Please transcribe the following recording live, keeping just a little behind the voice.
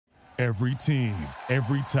Every team,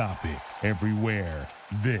 every topic, everywhere.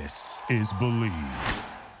 This is Believe.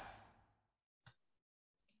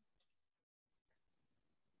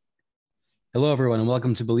 Hello, everyone, and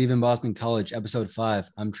welcome to Believe in Boston College, Episode 5.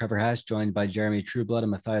 I'm Trevor Hash, joined by Jeremy Trueblood and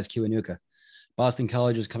Matthias Kiwanuka. Boston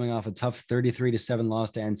College is coming off a tough 33-7 loss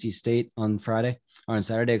to NC State on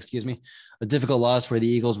Saturday. A difficult loss where the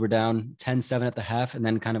Eagles were down 10-7 at the half and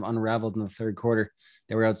then kind of unraveled in the third quarter.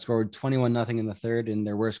 They were outscored 21-0 in the third in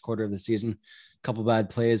their worst quarter of the season. A couple bad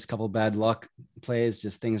plays, couple bad luck plays,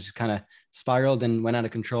 just things just kind of spiraled and went out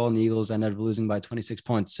of control, and the Eagles ended up losing by 26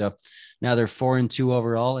 points. So now they're 4-2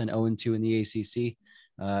 overall and 0-2 in the ACC.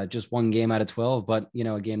 Just one game out of 12, but,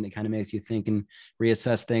 a game that kind of makes you think and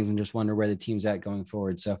reassess things and just wonder where the team's at going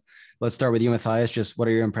forward. So let's start with you, Matthias. Just what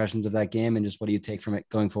are your impressions of that game and just what do you take from it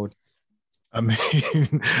going forward? I mean,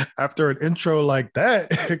 after an intro like that,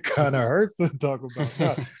 it kind of hurts to talk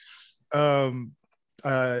about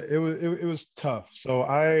that. It was tough. So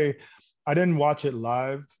I didn't watch it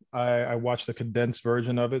live. I watched the condensed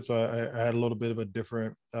version of it. So I had a little bit of a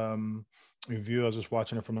different review. I was just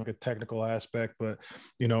watching it from like a technical aspect, but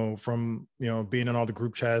from being in all the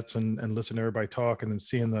group chats and listening to everybody talk and then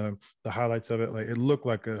seeing the highlights of it, like it looked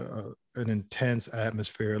like an intense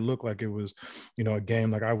atmosphere. It looked like it was a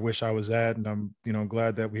game like I wish I was at, and I'm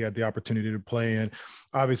glad that we had the opportunity to play in.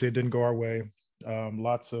 Obviously it didn't go our way.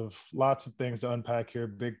 Lots of things to unpack here.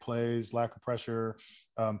 Big plays, lack of pressure,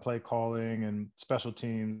 play calling, and special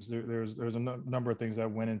teams. There's a number of things that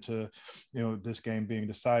went into this game being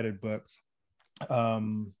decided, but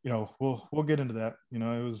we'll get into that.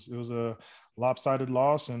 It was a lopsided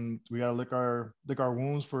loss, and we got to lick our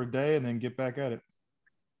wounds for a day and then get back at it.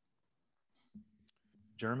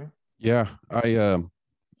 Jeremy? Yeah,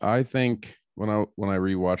 I think when I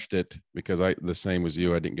rewatched it, because the same as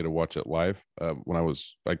you, I didn't get to watch it live.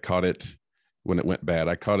 I caught it when it went bad.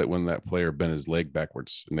 I caught it when that player bent his leg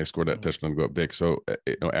backwards and they scored that touchdown to go up big. So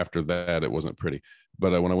after that, it wasn't pretty.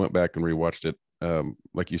 But when I went back and rewatched it,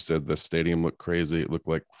 like you said, the stadium looked crazy. It looked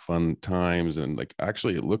like fun times, and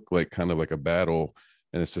actually it looked like kind of like a battle.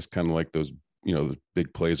 And it's just kind of like those the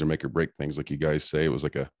big plays or make or break things, like you guys say. It was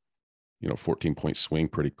like a 14-point swing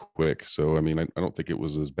pretty quick. So, I mean, I don't think it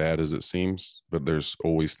was as bad as it seems, but there's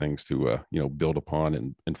always things to, build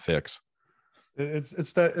upon and fix.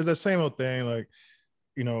 It's the same old thing. Like,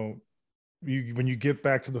 when you get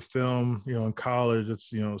back to the film, in college,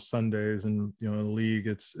 it's, Sundays, and, in the league,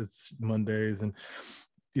 it's Mondays. And,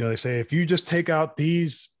 they say, if you just take out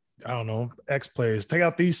these, I don't know, X plays, take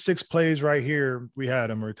out these 6 plays right here, we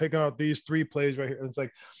had them, or take out these 3 plays right here. It's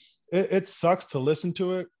like, it sucks to listen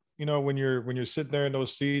to it. When you're sitting there in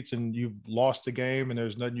those seats and you've lost the game and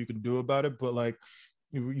there's nothing you can do about it, but like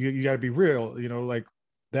you got to be real,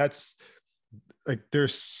 that's like,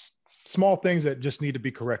 there's small things that just need to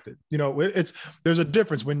be corrected. There's a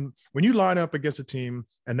difference when you line up against a team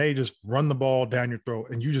and they just run the ball down your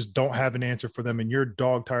throat and you just don't have an answer for them, and you're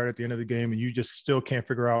dog tired at the end of the game and you just still can't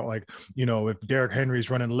figure out, like, if Derrick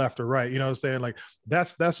Henry's running left or right, what I'm saying? Like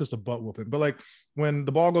that's just a butt whooping. But like when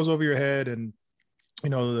the ball goes over your head and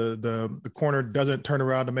the corner doesn't turn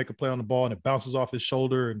around to make a play on the ball and it bounces off his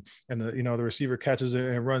shoulder and the receiver catches it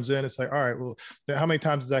and runs in, it's like, all right, well, how many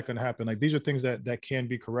times is that going to happen? Like, these are things that can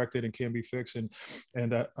be corrected and can be fixed and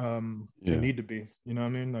need to be, what I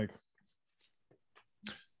mean? Like,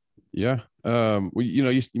 yeah.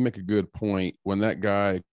 You make a good point. When that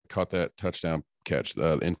guy caught that touchdown catch,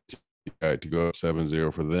 the guy to go up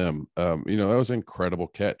 7-0 for them, that was an incredible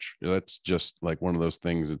catch. That's just like one of those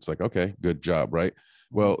things. It's like, okay, good job, right?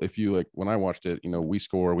 Well, if you when I watched it, we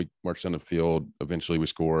score, we march down the field, eventually we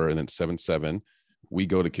score, and then 7-7, we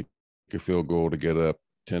go to kick a field goal to get up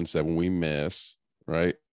 10-7, we miss,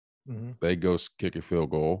 right? Mm-hmm. They go kick a field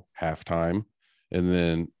goal, halftime, and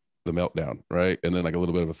then the meltdown, right? And then like a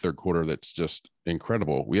little bit of a third quarter that's just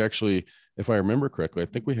incredible. We actually, if I remember correctly, I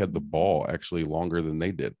think we had the ball actually longer than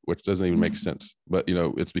they did, which doesn't even make sense. But,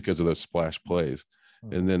 it's because of those splash plays.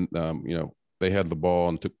 And then, they had the ball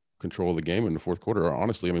and took control of the game in the fourth quarter.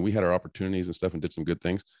 Honestly, I mean, we had our opportunities and stuff and did some good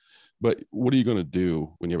things. But what are you going to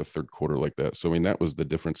do when you have a third quarter like that? So, I mean, that was the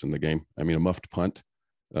difference in the game. I mean, a muffed punt,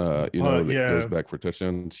 that goes back for a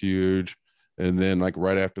touchdown. It's huge. And then like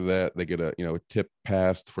right after that, they get a tip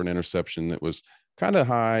pass for an interception that was kind of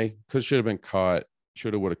high, because should have been caught,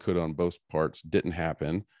 should have, would have, could have on both parts. Didn't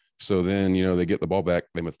happen. So then, they get the ball back.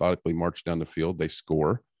 They methodically march down the field. They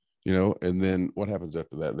score, and then what happens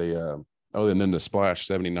after that? They, and then the splash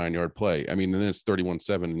 79-yard play. I mean, and then it's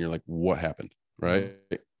 31-7 and you're like, what happened? Right.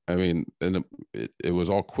 I mean, and it was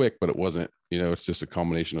all quick, but it wasn't, it's just a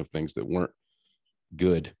combination of things that weren't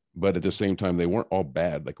good. but at the same time, they weren't all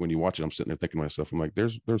bad. Like when you watch it, I'm sitting there thinking to myself, I'm like,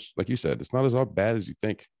 there's like you said, it's not as all bad as you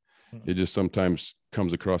think. It just sometimes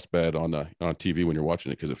comes across bad on TV when you're watching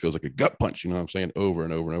it because it feels like a gut punch. You know what I'm saying? Over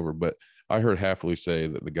and over and over. But I heard Hafley say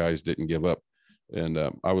that the guys didn't give up, and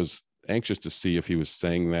I was anxious to see if he was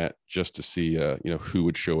saying that just to see who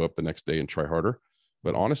would show up the next day and try harder.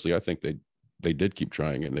 But honestly, I think they did keep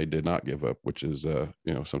trying and they did not give up, which is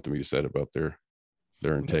something you said about their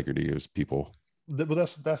integrity as people. Well,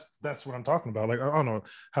 that's what I'm talking about. Like, I don't know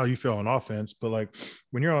how you feel on offense, but like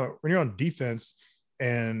when you're on defense,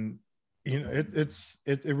 and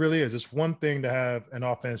it really is. It's one thing to have an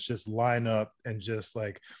offense just line up and just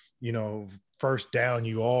like, first down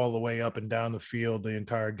you all the way up and down the field the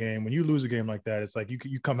entire game. When you lose a game like that, it's like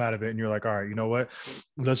you come out of it and you're like, all right, you know what?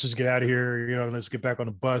 Let's just get out of here. Let's get back on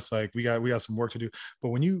the bus. Like we got some work to do. But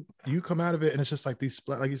when you come out of it and it's just like these,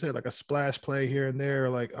 like you said, like a splash play here and there,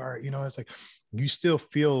 like, all right, it's like you still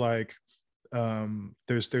feel like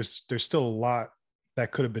there's still a lot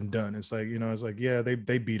that could have been done. It's like, it's like, yeah, they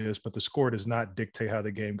beat us, but the score does not dictate how the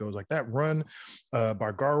game goes. Like that run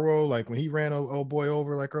by Garwo, like when he ran old boy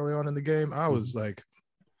over like early on in the game, I was like,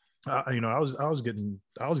 I was getting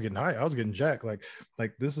high. I was getting jacked. Like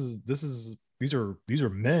these are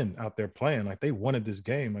men out there playing. Like they wanted this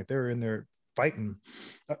game. Like they were in there fighting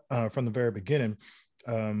from the very beginning.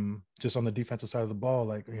 Just on the defensive side of the ball,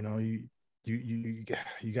 like, you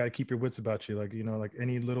got to keep your wits about you. Like, like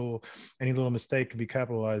any little mistake can be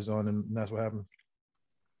capitalized on, and that's what happened.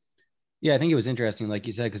 Yeah, I think it was interesting, like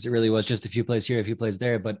you said, because it really was just a few plays here, a few plays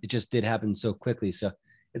there, but it just did happen so quickly. So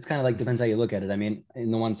it's kind of like depends how you look at it. I mean, in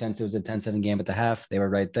the one sense, it was a 10-7 game at the half. They were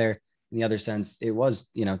right there. In the other sense, it was,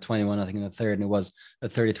 21-0 in the third, and it was a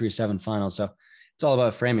 33-7 final. So it's all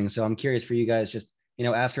about framing. So I'm curious for you guys, just,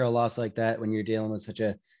 after a loss like that, when you're dealing with such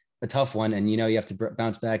a tough one, and you have to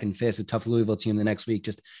bounce back and face a tough Louisville team the next week,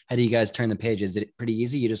 just how do you guys turn the page? Is it pretty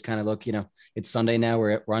easy? You just kind of look, it's Sunday now,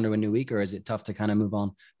 we're onto a new week, or is it tough to kind of move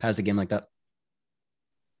on past a game like that?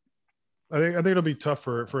 I think it'll be tough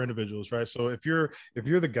for individuals, right? So if you're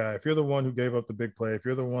the guy, if you're the one who gave up the big play, if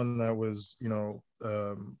you're the one that was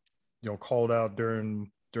called out during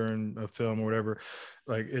a film or whatever,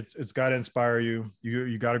 like it's got to inspire you.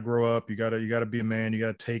 You got to grow up. You got to be a man. You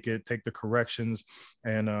got to take the corrections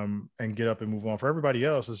and get up and move on. For everybody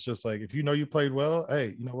else, it's just like, if you played well,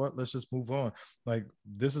 hey, you know what? Let's just move on. Like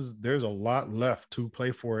there's a lot left to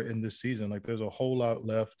play for in this season. Like there's a whole lot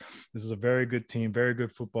left. This is a very good team, very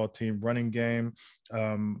good football team, running game,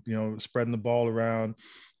 spreading the ball around.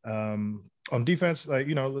 On defense, like,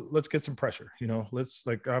 let's get some pressure, let's,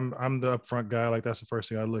 like, I'm the upfront guy. Like that's the first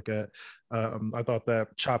thing I look at. I thought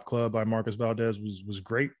that chop club by Marcus Valdez was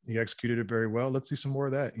great. He executed it very well. Let's see some more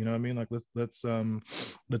of that. You know what I mean? Like let's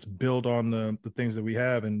build on the things that we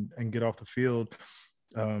have and get off the field,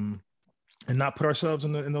 and not put ourselves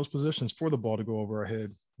in those positions for the ball to go over our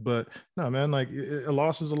head. But no, man, like a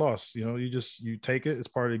loss is a loss. You take it. It's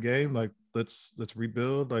part of the game. Like let's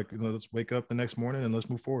rebuild. Like, let's wake up the next morning and let's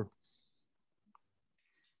move forward.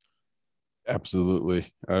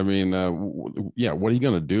 Absolutely. I mean, yeah, what are you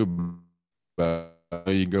going to do?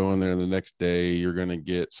 You go in there the next day, you're going to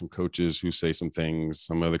get some coaches who say some things,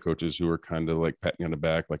 some other coaches who are kind of like patting you on the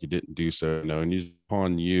back, like you didn't do so. And it's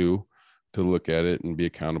upon you to look at it and be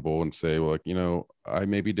accountable and say, well, like, I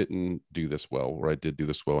maybe didn't do this well, or I did do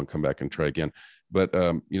this well, and come back and try again. But,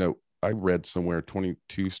 I read somewhere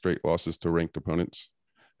 22 straight losses to ranked opponents.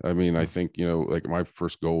 I mean, I think, like my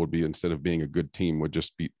first goal would be, instead of being a good team, would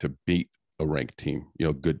just be to beat a ranked team,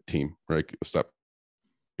 good team, right? Stop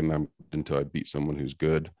until I beat someone who's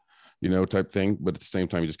good, type thing. But at the same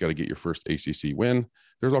time, you just got to get your first ACC win.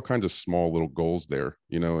 There's all kinds of small little goals there,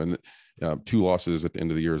 and 2 losses at the end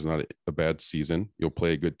of the year is not a bad season. You'll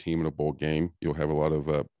play a good team in a bowl game. You'll have a lot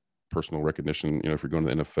of personal recognition, if you're going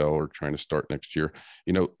to the NFL or trying to start next year.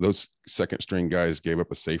 Those second string guys gave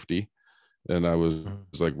up a safety. And I was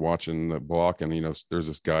like watching the block, and there's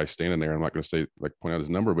this guy standing there. I'm not going to say, like, point out his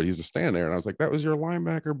number, but he's just standing there. And I was like, that was your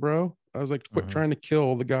linebacker, bro. I was like, quit trying to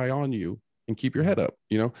kill the guy on you and keep your head up,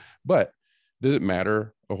 But did it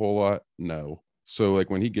matter a whole lot? No. So like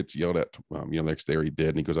when he gets yelled at, next day, or he did,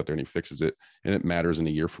 and he goes out there and he fixes it, and it matters in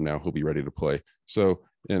a year from now, he'll be ready to play. So,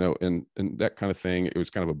 and that kind of thing, it was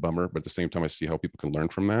kind of a bummer, but at the same time, I see how people can learn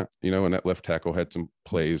from that, and that left tackle had some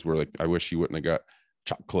plays where, like, I wish he wouldn't have got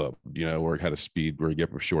chop club, or had a speed where he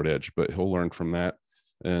get a short edge, but he'll learn from that.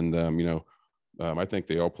 And, I think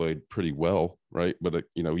they all played pretty well. Right. But,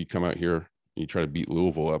 you come out here and you try to beat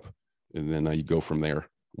Louisville up, and then you go from there,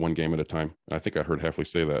 one game at a time. I think I heard Hafley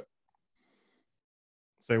say that.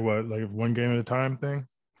 Say what, like one game at a time thing?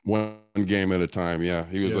 one game at a time. Yeah.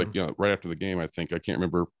 He was Yeah. like, right after the game, I think, I can't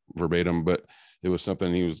remember verbatim, but it was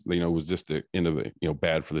something he was, was this the end of the,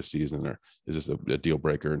 bad for the season, or is this a deal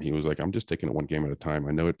breaker? And he was like, I'm just taking it one game at a time.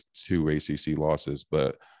 I know it's 2 ACC losses,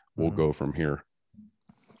 but we'll go from here.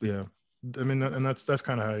 Yeah. I mean, and that's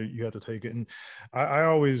kind of how you have to take it. And I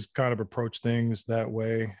always kind of approach things that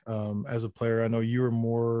way. As a player, I know you were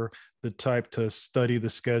more the type to study the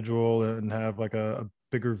schedule and have like a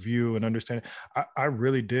bigger view and understand. I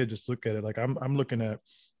really did just look at it. Like I'm looking at,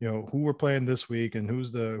 who we're playing this week and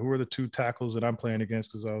who are the 2 tackles that I'm playing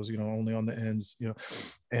against, because I was, only on the ends,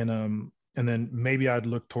 and then maybe I'd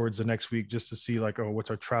look towards the next week just to see like, oh,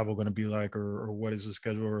 what's our travel going to be like, or what is the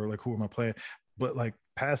schedule, or like, who am I playing? But like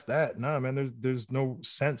past that, nah, man, there's no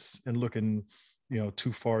sense in looking,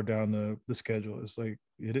 too far down the schedule. It's like,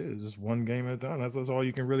 it is just one game at a time. That's all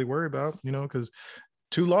you can really worry about, because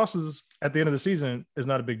 2 losses at the end of the season is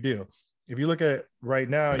not a big deal. If you look at right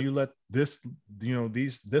now, you let this,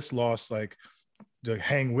 this loss like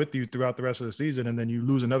hang with you throughout the rest of the season, and then you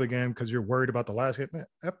lose another game because you're worried about the last game. Man,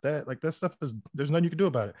 F that. Like that stuff there's nothing you can do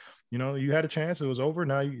about it. You had a chance, it was over.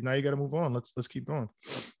 Now you got to move on. Let's keep going.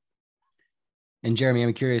 And Jeremy,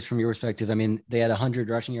 I'm curious from your perspective. I mean, they had 100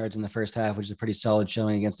 rushing yards in the first half, which is a pretty solid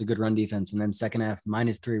showing against a good run defense. And then second half,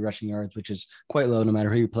 -3 rushing yards, which is quite low no matter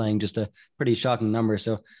who you're playing, just a pretty shocking number.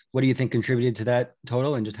 So what do you think contributed to that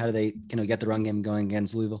total? And just how do they, get the run game going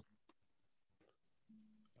against Louisville?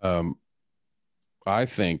 I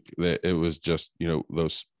think that it was just,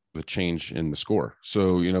 the change in the score.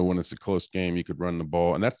 So, when it's a close game, you could run the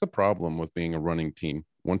ball. And that's the problem with being a running team.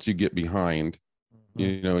 Once you get behind,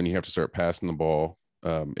 and you have to start passing the ball,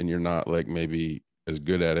 and you're not like maybe as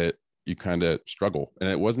good at it, you kind of struggle. And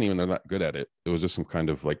it wasn't even they're not good at it. It was just some kind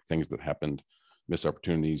of like things that happened, missed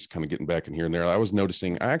opportunities, kind of getting back in here and there. I was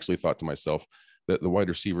noticing, I actually thought to myself that the wide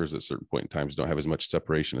receivers at certain point in times don't have as much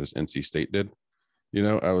separation as NC State did.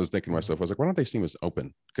 I was thinking to myself, I was like, why don't they seem as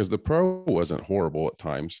open? Because the pro wasn't horrible at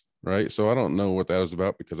times, right? So I don't know what that was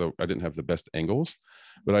about, because I didn't have the best angles.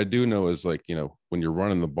 But I do know is like, when you're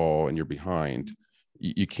running the ball and you're behind,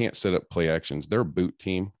 you can't set up play actions. They're a boot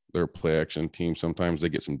team. They're a play action team. Sometimes they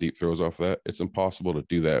get some deep throws off that. It's impossible to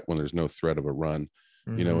do that when there's no threat of a run,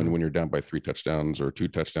 and when you're down by 3 touchdowns or 2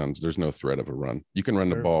 touchdowns, there's no threat of a run. You can run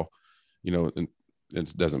the ball, and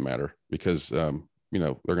it doesn't matter because, they're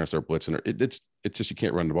going to start blitzing. It's just, you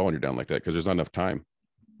can't run the ball when you're down like that because there's not enough time.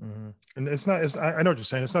 And I know what you're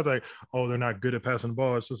saying. It's not like, oh, they're not good at passing the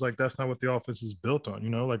ball. It's just like, that's not what the offense is built on.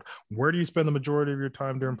 Like, where do you spend the majority of your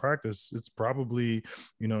time during practice? It's probably,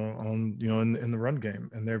 in the run game,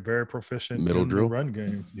 and they're very proficient middle in drill the run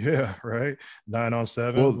game. Yeah. Right.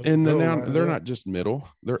 9-on-7. Well, and now they're not just middle.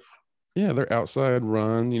 They're outside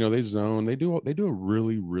run, they zone, they do a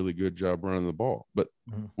really, really good job running the ball. But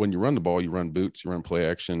when you run the ball, you run boots, you run play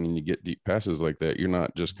action, and you get deep passes like that. You're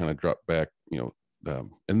not just kind of drop back,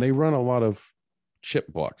 and they run a lot of chip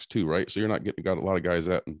blocks too, right? So you're not got a lot of guys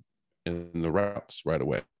out in the routes right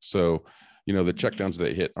away. So, the checkdowns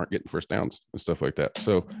they hit aren't getting first downs and stuff like that.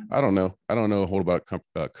 So I don't know a whole about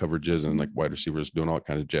coverages and like wide receivers doing all that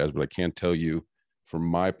kind of jazz, but I can tell you from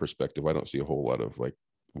my perspective, I don't see a whole lot of like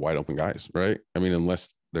wide open guys, right? I mean,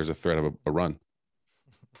 unless there's a threat of a run.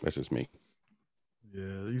 That's just me.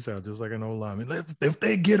 Yeah, you sound just like an old lineman. If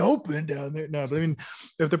they get open down there, no. But I mean,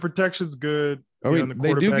 if the protection's good, the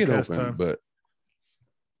they do get open, time. But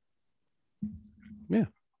yeah,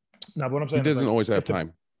 no. But what I'm saying, he doesn't always have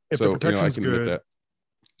time. If the protection's good,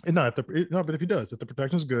 but if he does, if the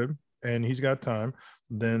protection's good and he's got time,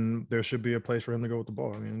 then there should be a place for him to go with the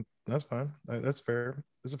ball. I mean, that's fine. That's fair.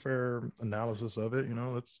 It's a fair analysis of it.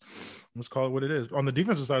 Let's call it what it is. On the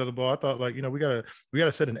defensive side of the ball, I thought like, we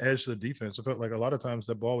gotta set an edge to the defense. I felt like a lot of times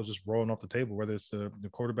that ball was just rolling off the table, whether it's the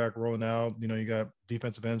quarterback rolling out, you got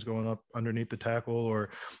defensive ends going up underneath the tackle, or,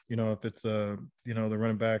 if it's the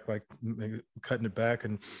running back, like cutting it back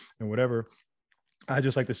and whatever. I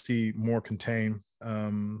just like to see more contain,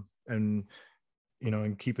 and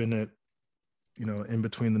keeping it, in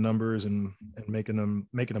between the numbers and making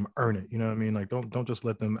them earn it. You know what I mean? Like, don't just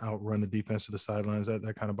let them outrun the defense to the sidelines.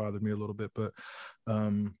 That kind of bothered me a little bit, but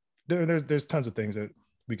there's tons of things that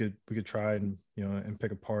we could try and, and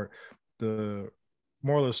pick apart. The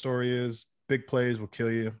moral of the story is big plays will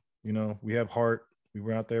kill you. We have heart. We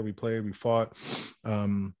were out there, we played, we fought.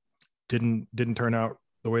 Didn't turn out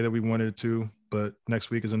the way that we wanted it to, but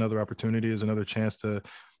next week is another opportunity, is another chance to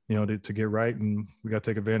get right, and we got to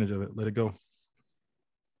take advantage of it. Let it go.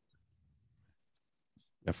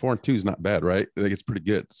 Yeah, 4-2 is not bad, right? I think it's pretty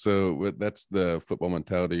good. So that's the football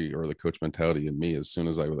mentality or the coach mentality in me. As soon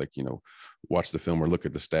as I would watch the film or look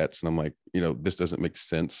at the stats, and I'm like, this doesn't make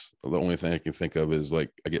sense. The only thing I can think of is I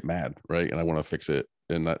get mad, right? And I want to fix it.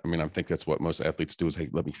 And I think that's what most athletes do is, hey,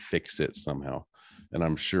 let me fix it somehow. And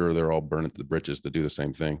I'm sure they're all burning the britches to do the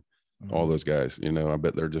same thing. Mm-hmm. All those guys, I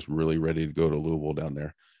bet they're just really ready to go to Louisville down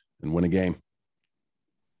there and win a game.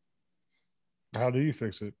 How do you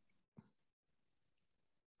fix it,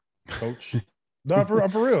 Coach? No, for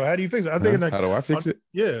real. How do you fix it? I think how do I fix it?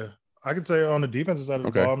 Yeah, I could say on the defensive side of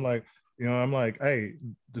the ball, I'm like, hey,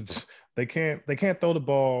 they can't throw the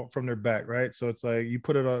ball from their back, right? So it's like you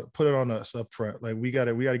put it on us up front. Like we got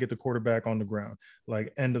to get the quarterback on the ground.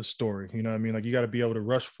 Like end of story. You know what I mean? Like you got to be able to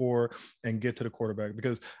rush for and get to the quarterback,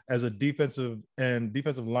 because as a defensive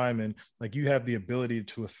lineman, like you have the ability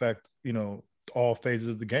to affect, all phases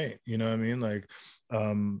of the game. You know what I mean? Like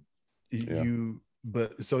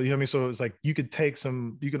So it's like you can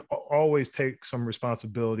always take some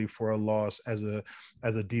responsibility for a loss as a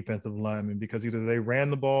defensive lineman, because either they ran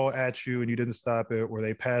the ball at you and you didn't stop it, or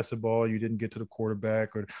they passed the ball, you didn't get to the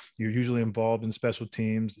quarterback, or you're usually involved in special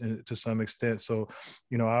teams to some extent. So,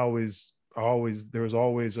 there was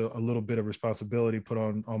always a little bit of responsibility put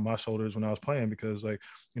on my shoulders when I was playing, because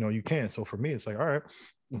you can. So for me, it's like, all right,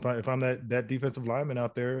 if I'm that defensive lineman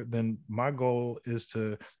out there, then my goal is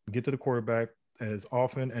to get to the quarterback as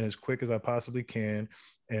often and as quick as I possibly can,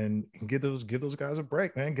 and give those guys a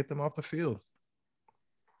break, man. Get them off the field.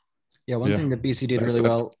 Yeah, one thing that BC did really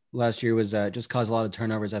well last year was just cause a lot of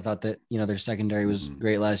turnovers. I thought that their secondary was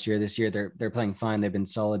great last year. This year they're playing fine. They've been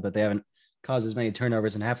solid, but they haven't caused as many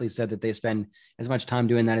turnovers. And Hafley said that they spend as much time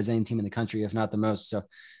doing that as any team in the country, if not the most. So,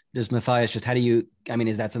 just Matthias, just how do you?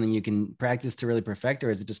 Is that something you can practice to really perfect, or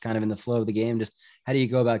is it just kind of in the flow of the game? Just how do you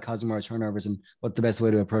go about causing more turnovers, and what's the best way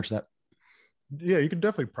to approach that? Yeah, you can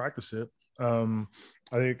definitely practice it.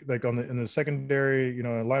 I think in the secondary,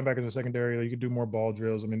 linebackers in the secondary, you could do more ball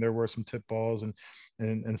drills. There were some tip balls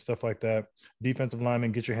and stuff like that. Defensive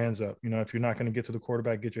linemen, get your hands up. If you're not going to get to the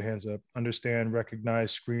quarterback, get your hands up. Understand,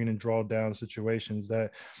 recognize, screen, and draw down situations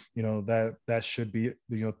that should be,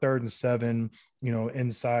 3rd and 7,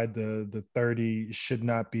 inside the 30 should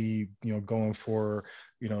not be, going for,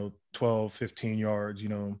 12, 15 yards.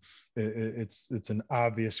 It's an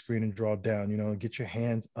obvious screen and draw down. Get your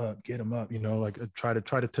hands up, get them up.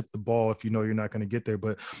 Try to tip the ball if you're not going to get there,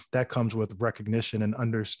 but that comes with recognition and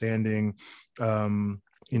understanding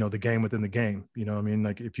the game within the game.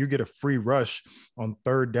 If you get a free rush on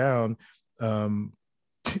 3rd down,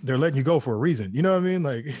 they're letting you go for a reason.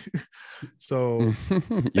 So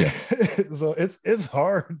yeah. So it's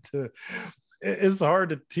hard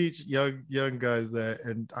to teach young guys that,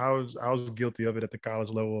 and I was guilty of it at the college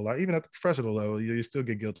level, even at the professional level. You still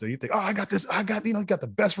get guilty. You think, oh, I got this. I got got the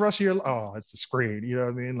best rush here. Oh, it's a screen.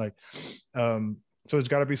 So it's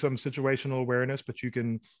got to be some situational awareness, but you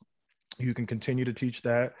can continue to teach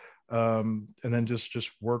that, and then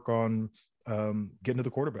just work on getting to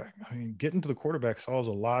the quarterback. Getting to the quarterback solves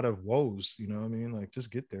a lot of woes.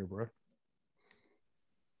 Just get there, bro.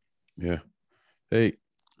 Yeah. Hey,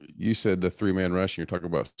 you said the 3-man rush, and you're talking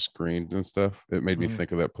about screens and stuff. It made me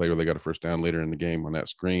think of that play where they got a first down later in the game on that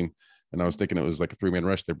screen. And I was thinking it was like a 3-man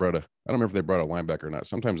rush. I don't remember if they brought a linebacker or not.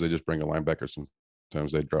 Sometimes they just bring a linebacker.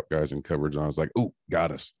 Sometimes they drop guys in coverage. And I was like, oh,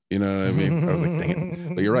 got us. You know what I mean? I was like, dang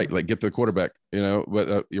it. But you're right. Get to the quarterback,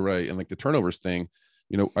 but you're right. And the turnovers thing,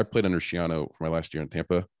 I played under Schiano for my last year in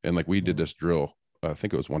Tampa. And we did this drill, I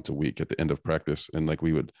think it was once a week at the end of practice. And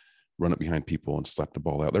we would run up behind people and slap the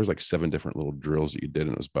ball out. There's 7 different little drills that you did.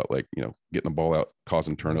 And it was about getting the ball out,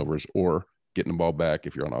 causing turnovers, or getting the ball back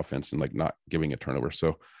if you're on offense and not giving a turnover.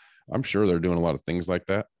 So I'm sure they're doing a lot of things like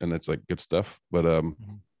that. And it's good stuff. But I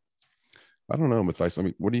don't know, Matthias.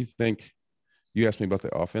 What do you think? You asked me about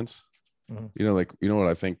the offense. What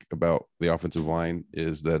I think about the offensive line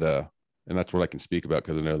is that, and that's what I can speak about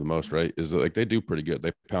because I know the most, right? Is that they do pretty good.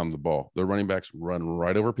 They pound the ball. Their running backs run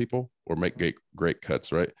right over people or make great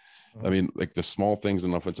cuts, right? The small things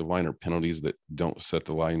in the offensive line are penalties that don't set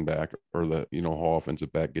the line back, or the, how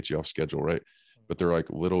offensive back gets you off schedule, right? But they're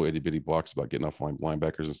little itty bitty blocks about getting off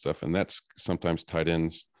linebackers and stuff. And that's sometimes tight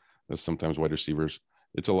ends, that's sometimes wide receivers.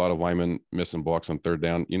 It's a lot of linemen missing blocks on 3rd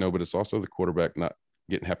down, but it's also the quarterback not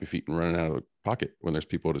getting happy feet and running out of the pocket when there's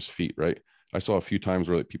people at his feet, right? I saw a few times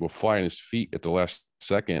where people fly in his feet at the last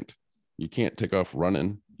second. You can't take off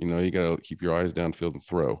running. You got to keep your eyes downfield and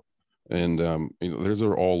throw. And, those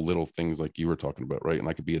are all little things like you were talking about, right? And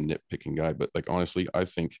I could be a nitpicking guy, but honestly, I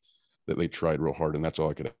think that they tried real hard, and that's all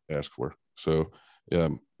I could ask for. So,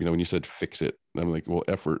 when you said fix it, I'm like, well,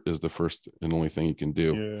 effort is the first and only thing you can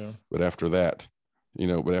do. Yeah. But after that,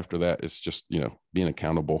 But after that, it's just, being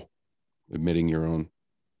accountable, admitting your own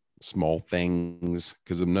small things,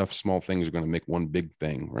 because enough small things are going to make one big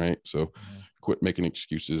thing, right? So quit making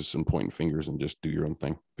excuses and pointing fingers and just do your own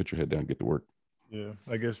thing. Put your head down, get to work. Yeah,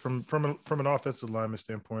 I guess from an offensive lineman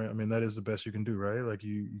standpoint, I mean, that is the best you can do, right? Like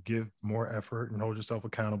you give more effort and hold yourself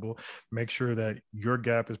accountable. Make sure that your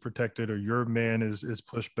gap is protected or your man is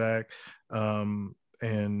pushed back, and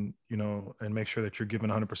and make sure that you're giving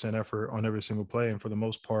 100% effort on every single play. And for the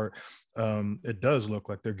most part, it does look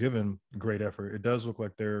like they're giving great effort. It does look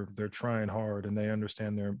like they're trying hard and they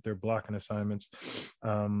understand their blocking assignments.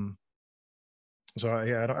 So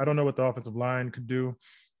yeah, I don't know what the offensive line could do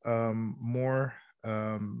more,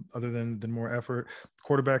 other than more effort.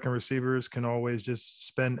 Quarterback and receivers can always just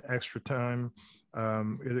spend extra time,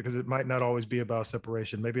 because it might not always be about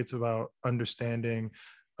separation. Maybe it's about understanding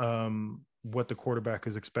what the quarterback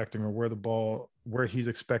is expecting, or where he's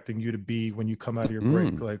expecting you to be when you come out of your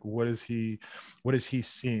break. Like what is he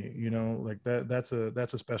seeing? Like that's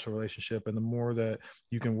a special relationship. And the more that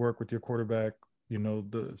you can work with your quarterback,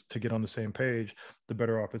 to get on the same page, the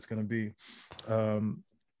better off it's going to be.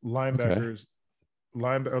 Linebackers,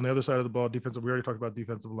 on the other side of the ball, defensive. We already talked about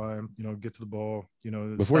defensive line. Get to the ball.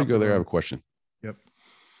 Before you go there, I have a question. Yep.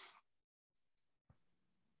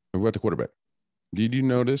 About the quarterback. Did you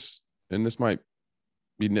notice? And this might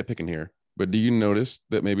be nitpicking here, but do you notice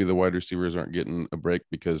that maybe the wide receivers aren't getting a break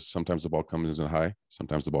because sometimes the ball comes in high,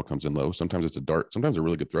 sometimes the ball comes in low, sometimes it's a dart, sometimes they're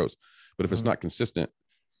really good throws. But if it's not consistent,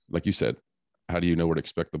 like you said, how do you know where to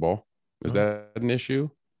expect the ball? Is that an issue?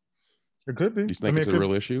 It could be. Do you think it's a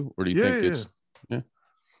real issue, or do you think it's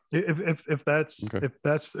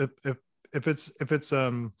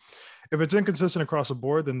if it's inconsistent across the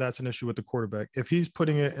board, then that's an issue with the quarterback. If he's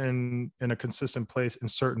putting it in a consistent place in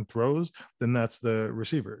certain throws, then that's the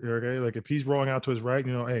receiver. Okay, like if he's rolling out to his right,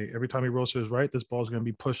 hey, every time he rolls to his right, this ball is going to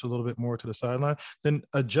be pushed a little bit more to the sideline. Then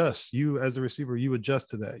adjust. You as the receiver, you adjust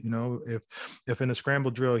to that. If in a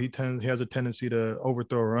scramble drill he has a tendency to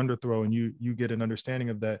overthrow or underthrow, and you get an understanding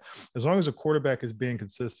of that. As long as a quarterback is being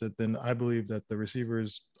consistent, then I believe that the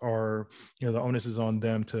receivers are, the onus is on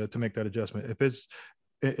them to make that adjustment.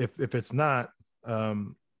 If it's not,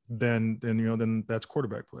 then that's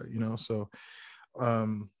quarterback play. So,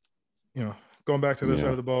 going back to the other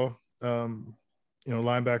side of the ball,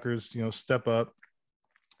 linebackers, step up,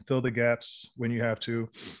 fill the gaps when you have to,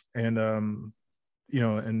 and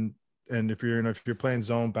and if you're playing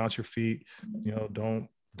zone, bounce your feet.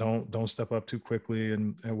 Don't step up too quickly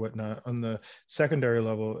and whatnot. On the secondary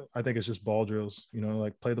level, I think it's just ball drills,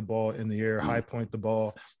 like play the ball in the air, high point the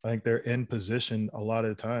ball. I think they're in position a lot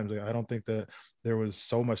of the times. Like, I don't think that there was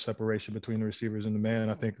so much separation between the receivers and the man.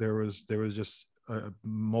 I think there was just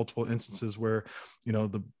multiple instances where,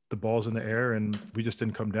 the ball's in the air and we just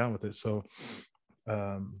didn't come down with it. So,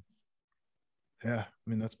 that's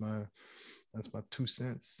my 2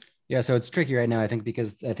 cents. Yeah, so it's tricky right now, I think,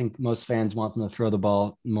 because I think most fans want them to throw the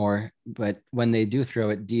ball more, but when they do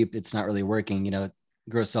throw it deep, it's not really working.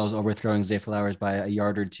 Grossel's overthrowing Zay Flowers by a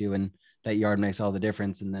yard or two, and that yard makes all the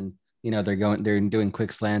difference. And then, they're doing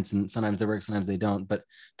quick slants, and sometimes they work, sometimes they don't. But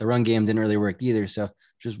the run game didn't really work either. So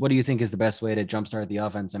just what do you think is the best way to jumpstart the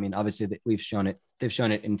offense? I mean, obviously they've shown it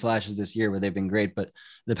in flashes this year where they've been great, but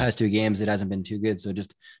the past 2 games, it hasn't been too good. So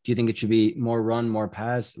just, do you think it should be more run, more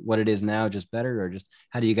pass, what it is now, just better, or just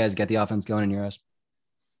how do you guys get the offense going in your eyes?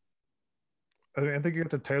 I think you have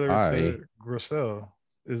to tailor it to Grossell.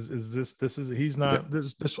 This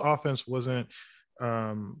offense wasn't,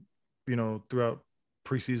 throughout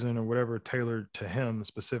preseason or whatever, tailored to him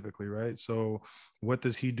specifically, right? So what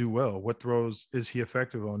does he do well? What throws is he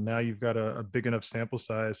effective on? Now you've got a big enough sample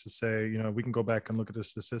size to say, we can go back and look at the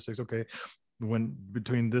statistics. Okay, when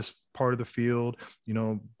between this part of the field,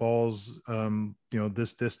 balls,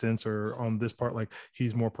 this distance or on this part, like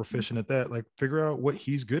he's more proficient at that. Like figure out what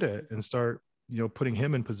he's good at and start, putting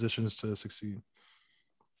him in positions to succeed.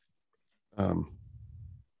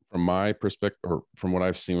 From my perspective, or from what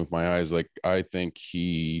I've seen with my eyes, like I think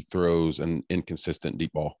he throws an inconsistent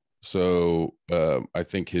deep ball. So I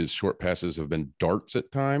think his short passes have been darts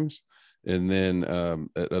at times, and then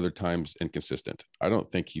at other times inconsistent. I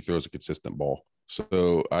don't think he throws a consistent ball.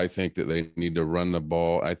 So I think that they need to run the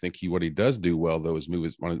ball. I think what he does do well though is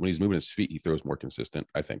when he's moving his feet, he throws more consistent.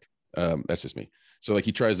 I think that's just me. So like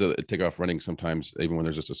he tries to take off running sometimes, even when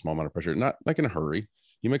there's just a small amount of pressure, not like in a hurry.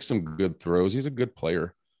 He makes some good throws. He's a good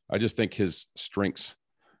player. I just think his strengths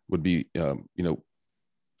would be,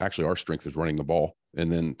 actually our strength is running the ball.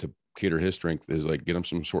 And then to cater his strength is like get him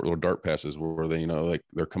some short little dart passes where they, like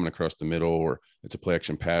they're coming across the middle, or it's a play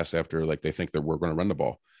action pass after like they think that we're going to run the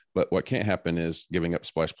ball. But what can't happen is giving up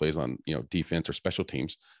splash plays on, defense or special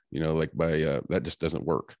teams, like that just doesn't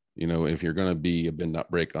work. If you're going to be a bend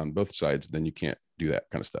not break on both sides, then you can't do that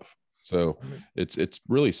kind of stuff. So it's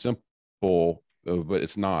really simple, but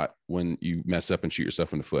it's not when you mess up and shoot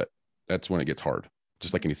yourself in the foot. That's when it gets hard,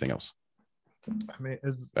 just like anything else. I mean,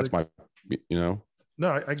 that's like, no,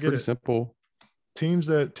 I get pretty it. Simple. Teams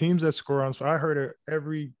that score on, so I heard it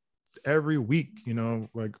every week,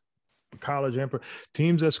 like college and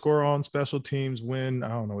teams that score on special teams win. I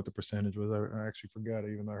don't know what the percentage was. I actually forgot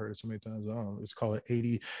it, even though I heard it so many times. I don't know. Let's call it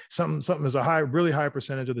 80 something is a really high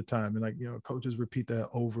percentage of the time. And like, coaches repeat that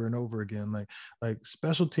over and over again. Like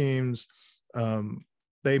special teams,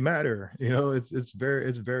 they matter, it's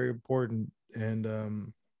very important.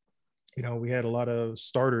 And, we had a lot of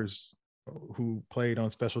starters who played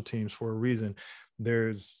on special teams for a reason.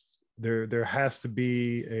 There has to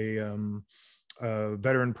be a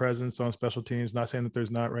veteran presence on special teams. Not saying that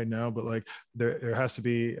there's not right now, but like there has to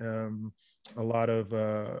be a lot of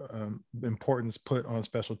importance put on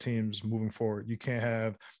special teams moving forward. You can't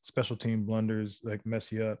have special team blunders like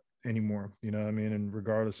mess you up anymore. You know what I mean? And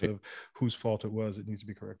regardless of whose fault it was, it needs to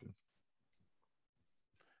be corrected.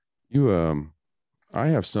 I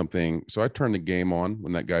have something. So I turned the game on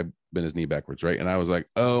when that guy bent his knee backwards, right? And I was like,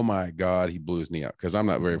 oh my God, he blew his knee out, because I'm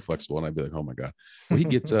not very flexible. And I'd be like, oh my God. Well, he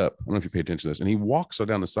gets up. I don't know if you pay attention to this. And he walks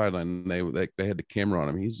down the sideline, and they had the camera on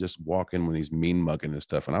him. He's just walking when he's mean mugging and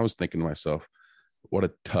stuff. And I was thinking to myself, what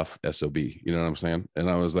a tough SOB. You know what I'm saying? And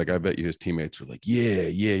I was like, I bet you his teammates were like,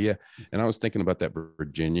 yeah. And I was thinking about that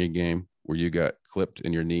Virginia game where you got clipped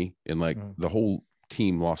in your knee, and like the whole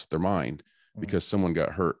team lost their mind because someone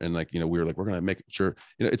got hurt. And like, we were like, we're going to make sure,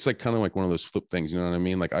 it's like kind of like one of those flip things, you know what I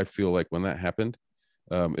mean? Like, I feel like when that happened,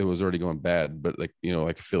 it was already going bad, but like,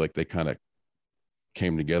 like, I feel like they kind of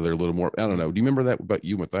came together a little more. I don't know. Do you remember that about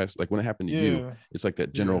you, Matthias? Like when it happened to you, it's like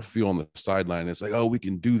that general feel on the sideline. It's like, oh, we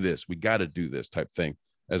can do this. We got to do this type thing,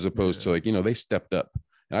 as opposed to like, they stepped up.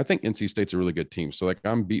 And I think NC State's a really good team. So like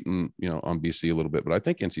I'm beating, on BC a little bit, but I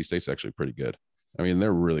think NC State's actually pretty good. I mean,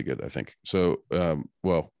 they're really good, I think. So,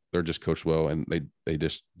 they're just coached well, and they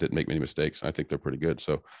just didn't make many mistakes. I think they're pretty good.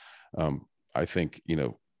 So I think,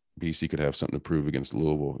 BC could have something to prove against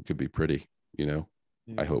Louisville. It could be pretty,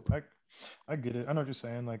 I hope. I get it. I know what you're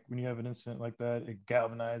saying. Like when you have an incident like that, it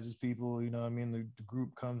galvanizes people, I mean, the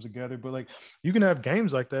group comes together, but like you can have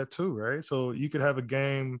games like that too, right? So you could have a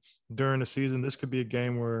game during the season. This could be a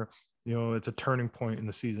game where, it's a turning point in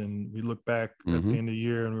the season. We look back at the end of the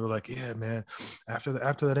year and we were like, yeah, man, after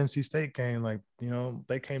that NC State game, like,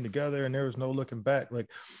 they came together and there was no looking back. Like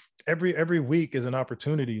every week is an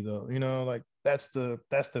opportunity though, like that's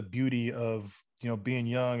the beauty of, being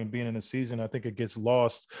young and being in a season. I think it gets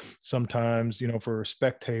lost sometimes, for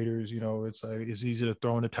spectators, it's like, it's easy to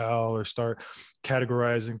throw in the towel or start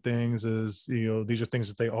categorizing things as, these are things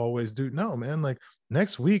that they always do. No, man, like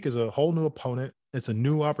next week is a whole new opponent. It's a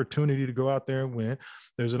new opportunity to go out there and win.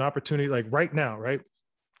 There's an opportunity like right now, right?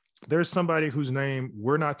 There's somebody whose name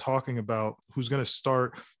we're not talking about who's going to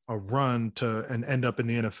start a run and end up in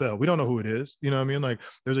the NFL. We don't know who it is. You know what I mean? Like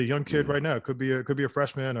there's a young kid right now. It could be a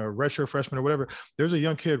freshman or a redshirt freshman or whatever. There's a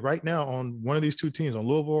young kid right now on one of these two teams, on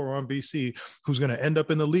Louisville or on BC, who's going to end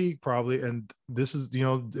up in the league probably. And this is,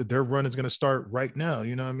 their run is going to start right now.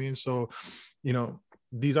 You know what I mean? So,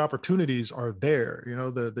 these opportunities are there,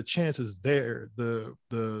 the chance is there, the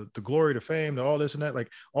glory, the fame, all this and that, like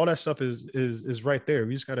all that stuff is right there.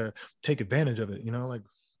 We just got to take advantage of it, like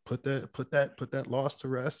put that loss to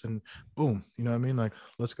rest and boom, you know what I mean? Like,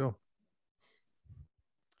 let's go.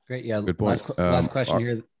 Great. Yeah. Good point. Last question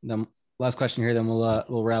here. Then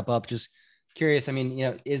we'll wrap up. Just curious. I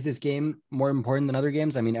mean, is this game more important than other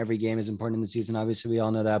games? I mean, every game is important in the season. Obviously we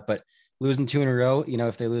all know that, but losing 2 in a row,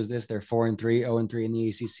 if they lose this, they're 4-3, 0-3 in the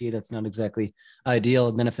ACC. That's not exactly ideal.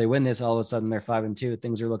 And then if they win this, all of a sudden they're 5-2.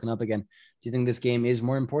 Things are looking up again. Do you think this game is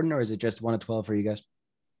more important, or is it just 1 of 12 for you guys?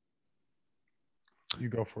 You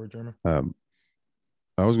go for it, Jeremy. I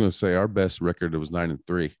was going to say our best record was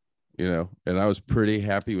 9-3, and I was pretty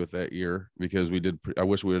happy with that year because I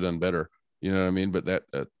wish we would have done better. You know what I mean? But that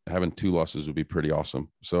having 2 losses would be pretty awesome.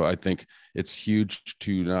 So I think it's huge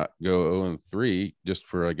to not go 0-3 just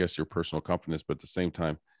for, I guess, your personal confidence. But at the same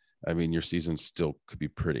time, I mean, your season still could be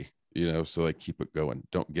pretty, so like keep it going.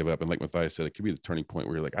 Don't give up. And like Matthias said, it could be the turning point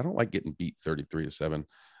where you're like, I don't like getting beat 33-7.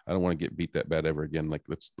 I don't want to get beat that bad ever again. Like,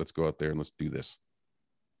 let's go out there and let's do this.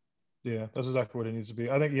 Yeah, that's exactly what it needs to be.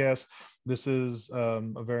 I think, yes, this is a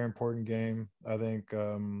very important game. I think,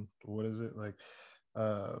 what is it? Like,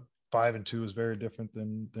 5-2 is very different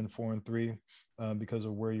than 4-3 because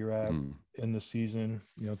of where you're at in the season.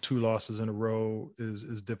 2 losses in a row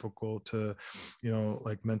is difficult to,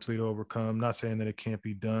 like mentally to overcome. Not saying that it can't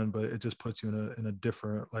be done, but it just puts you in a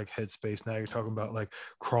different like headspace. Now you're talking about like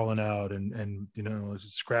crawling out and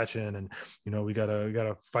scratching, and we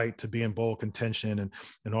gotta fight to be in bowl contention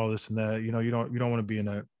and all this and that. You don't want to be in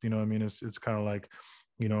that. It's kind of like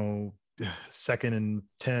 2nd and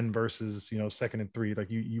 10 versus 2nd and 3. Like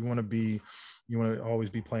you want to always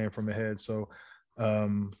be playing from ahead. So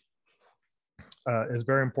it's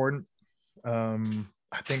very important.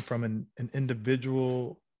 I think from an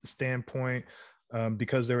individual standpoint,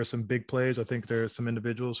 because there are some big plays, I think there are some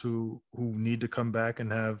individuals who need to come back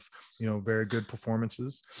and have very good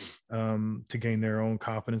performances to gain their own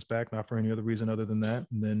confidence back, not for any other reason other than that.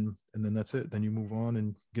 And then that's it. Then you move on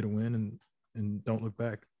and get a win and don't look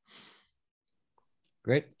back.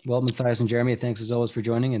 Great. Well, Matthias and Jeremy, thanks as always for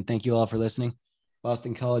joining, and thank you all for listening.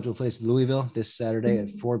 Boston College will face Louisville this Saturday at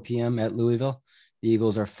 4 p.m. at Louisville. The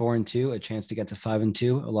Eagles are 4-2, a chance to get to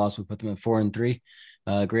 5-2. A loss would put them at 4-3.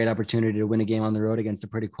 Great opportunity to win a game on the road against a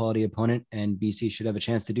pretty quality opponent, and BC should have a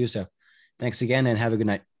chance to do so. Thanks again, and have a good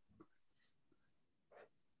night.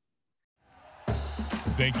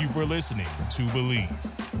 Thank you for listening to Believe.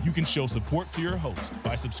 You can show support to your host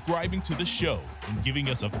by subscribing to the show and giving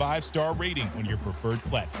us a 5-star rating on your preferred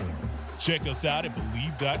platform. Check us out at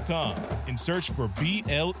Believe.com and search for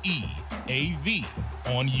BLEAV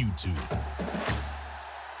on YouTube.